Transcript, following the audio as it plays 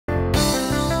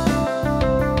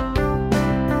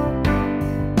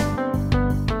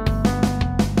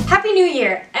New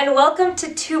Year and welcome to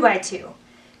 2x2.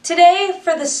 Today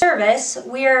for the service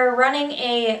we are running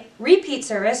a repeat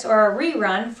service or a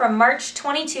rerun from March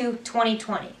 22,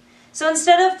 2020. So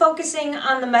instead of focusing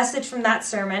on the message from that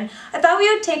sermon, I thought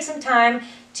we would take some time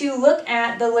to look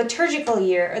at the liturgical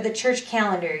year or the church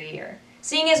calendar year.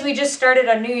 Seeing as we just started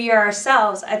a new year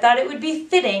ourselves, I thought it would be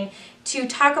fitting to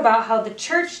talk about how the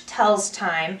church tells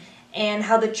time and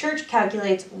how the church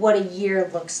calculates what a year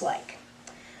looks like.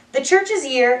 The church's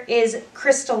year is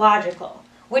Christological,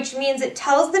 which means it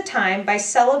tells the time by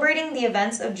celebrating the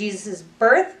events of Jesus'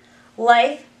 birth,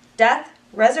 life, death,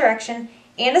 resurrection,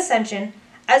 and ascension,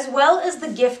 as well as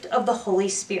the gift of the Holy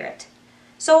Spirit.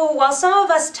 So while some of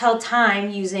us tell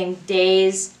time using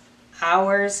days,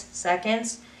 hours,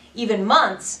 seconds, even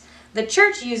months, the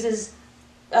church uses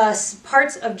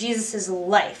parts of Jesus'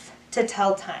 life to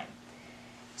tell time.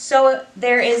 So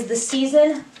there is the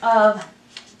season of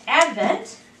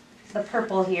Advent, the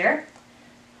purple here,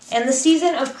 and the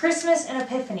season of Christmas and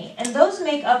Epiphany, and those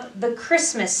make up the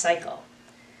Christmas cycle.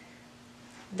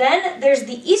 Then there's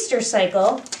the Easter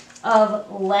cycle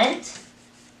of Lent,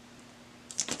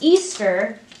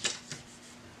 Easter,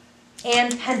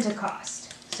 and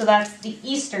Pentecost. So that's the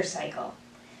Easter cycle.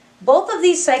 Both of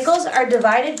these cycles are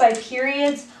divided by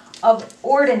periods of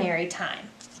ordinary time.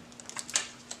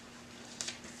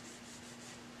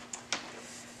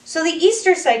 So the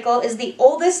Easter cycle is the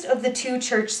oldest of the two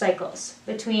church cycles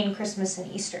between Christmas and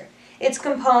Easter. It's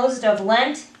composed of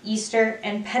Lent, Easter,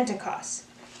 and Pentecost.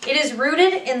 It is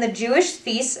rooted in the Jewish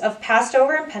feasts of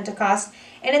Passover and Pentecost,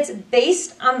 and it's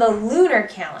based on the lunar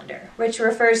calendar, which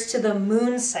refers to the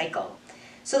moon cycle.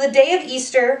 So the day of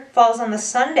Easter falls on the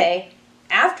Sunday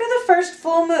after the first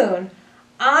full moon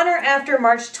on or after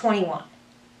March 21.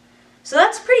 So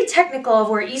that's pretty technical of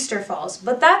where Easter falls,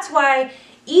 but that's why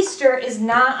Easter is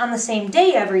not on the same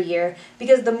day every year,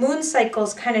 because the moon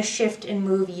cycles kind of shift and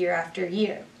move year after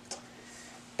year.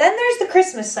 Then there's the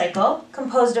Christmas cycle,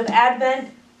 composed of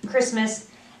Advent, Christmas,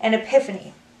 and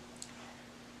Epiphany.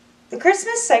 The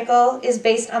Christmas cycle is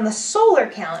based on the solar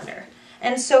calendar,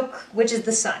 which is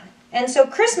the sun. And so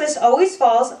Christmas always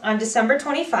falls on December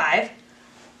 25.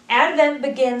 Advent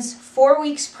begins 4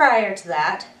 weeks prior to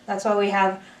that. That's why we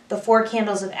have the 4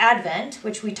 candles of Advent,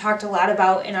 which we talked a lot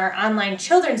about in our online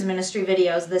children's ministry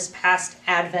videos this past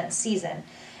Advent season.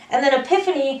 And then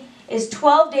Epiphany is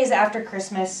 12 days after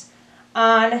Christmas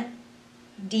on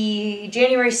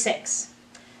January 6th.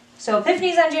 So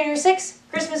Epiphany is on January 6th,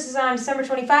 Christmas is on December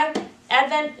 25,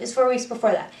 Advent is 4 weeks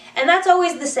before that. And that's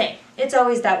always the same. It's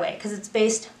always that way because it's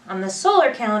based on the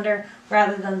solar calendar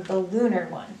rather than the lunar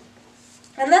one.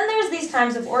 And then there's these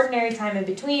times of ordinary time in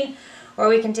between where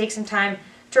we can take some time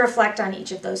to reflect on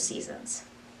each of those seasons.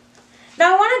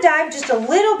 Now I want to dive just a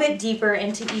little bit deeper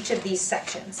into each of these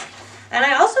sections. And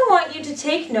I also want you to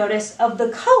take notice of the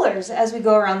colors as we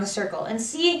go around the circle and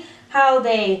see how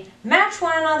they match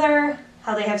one another,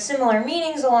 how they have similar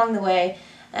meanings along the way,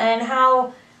 and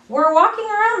how we're walking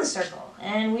around the circle.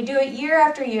 And we do it year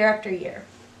after year after year.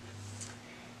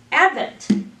 Advent.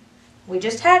 We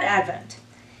just had Advent.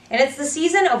 And it's the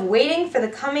season of waiting for the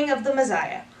coming of the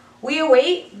Messiah. We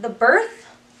await the birth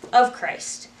of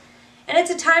Christ. And it's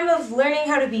a time of learning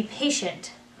how to be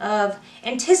patient, of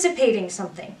anticipating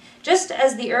something, just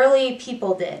as the early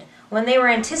people did when they were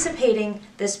anticipating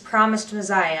this promised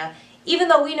Messiah. Even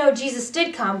though we know Jesus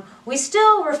did come, we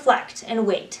still reflect and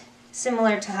wait,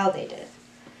 similar to how they did.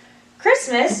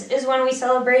 Christmas is when we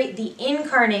celebrate the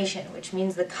incarnation, which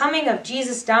means the coming of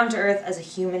Jesus down to earth as a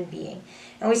human being.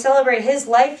 And we celebrate his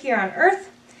life here on earth,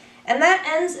 and that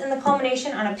ends in the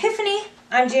culmination on Epiphany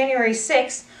on January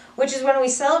 6th, which is when we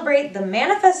celebrate the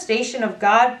manifestation of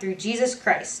God through Jesus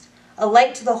Christ, a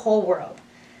light to the whole world.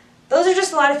 Those are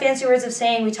just a lot of fancy words of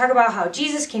saying we talk about how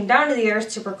Jesus came down to the earth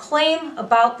to proclaim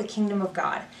about the kingdom of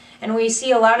God. And we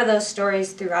see a lot of those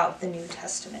stories throughout the New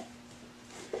Testament.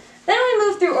 Then we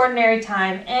move through ordinary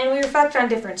time and we reflect on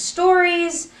different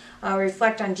stories, we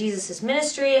reflect on Jesus'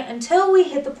 ministry until we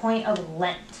hit the point of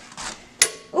Lent.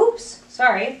 Oops,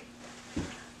 sorry.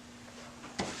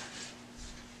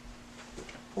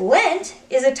 Lent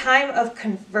is a time of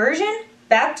conversion,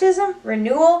 baptism,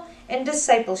 renewal, and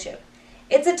discipleship.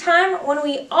 It's a time when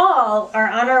we all are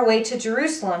on our way to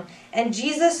Jerusalem, and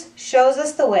Jesus shows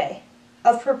us the way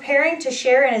of preparing to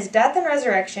share in his death and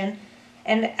resurrection,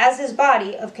 and as his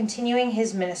body, of continuing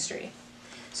his ministry.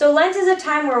 So Lent is a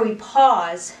time where we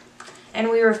pause and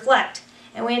we reflect,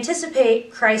 and we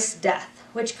anticipate Christ's death,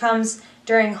 which comes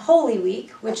during Holy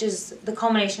Week, which is the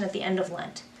culmination at the end of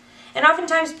Lent. And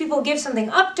oftentimes people give something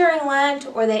up during Lent,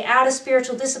 or they add a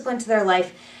spiritual discipline to their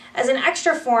life as an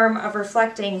extra form of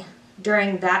reflecting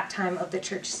during that time of the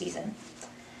church season.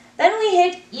 Then we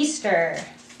hit Easter.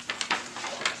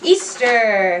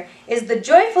 Easter is the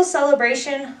joyful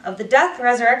celebration of the death,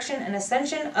 resurrection, and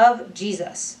ascension of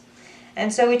Jesus.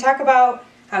 And so we talk about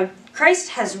how Christ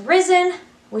has risen.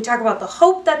 We talk about the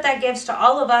hope that that gives to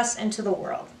all of us and to the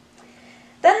world.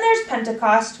 Then there's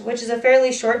Pentecost, which is a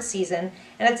fairly short season,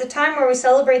 and it's a time where we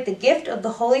celebrate the gift of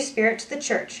the Holy Spirit to the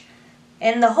church.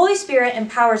 And the Holy Spirit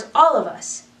empowers all of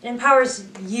us. It empowers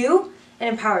you, it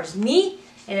empowers me,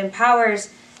 it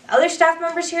empowers other staff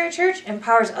members here at church,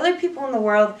 empowers other people in the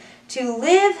world to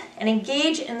live and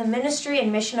engage in the ministry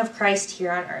and mission of Christ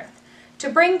here on earth, to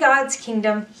bring God's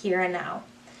kingdom here and now.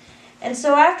 And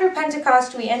so after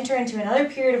Pentecost, we enter into another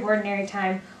period of ordinary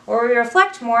time where we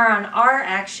reflect more on our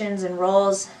actions and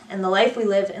roles and the life we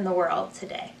live in the world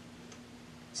today.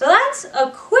 So that's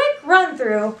a quick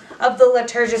run-through of the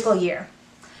liturgical year.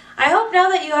 I hope now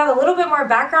that you have a little bit more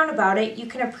background about it, you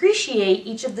can appreciate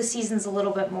each of the seasons a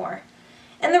little bit more.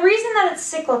 And the reason that it's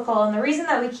cyclical and the reason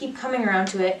that we keep coming around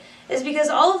to it is because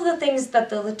all of the things that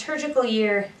the liturgical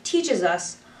year teaches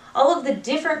us, all of the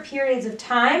different periods of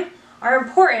time, are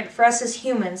important for us as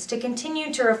humans to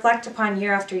continue to reflect upon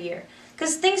year after year.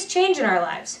 Because things change in our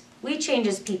lives. We change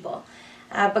as people.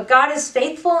 But God is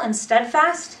faithful and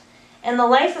steadfast, and the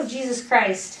life of Jesus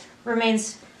Christ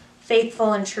remains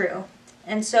faithful and true.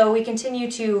 And so we continue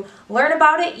to learn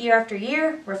about it year after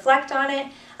year, reflect on it,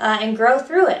 and grow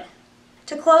through it.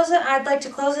 To close it, I'd like to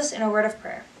close this in a word of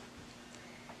prayer.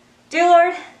 Dear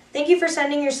Lord, thank you for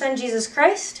sending your Son, Jesus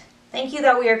Christ. Thank you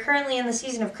that we are currently in the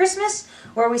season of Christmas,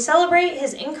 where we celebrate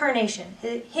his incarnation,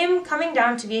 him coming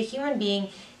down to be a human being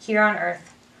here on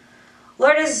earth.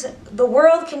 Lord, as the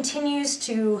world continues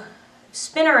to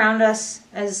spin around us,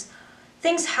 as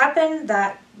things happen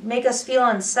that make us feel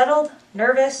unsettled,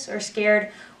 nervous, or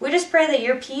scared, we just pray that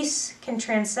your peace can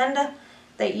transcend,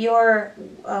 that your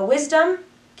wisdom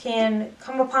can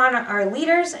come upon our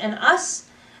leaders and us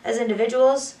as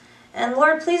individuals. And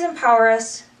Lord, please empower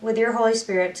us with your Holy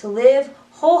Spirit to live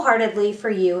wholeheartedly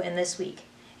for you in this week.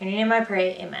 In your name I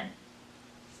pray, amen.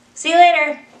 See you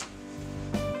later.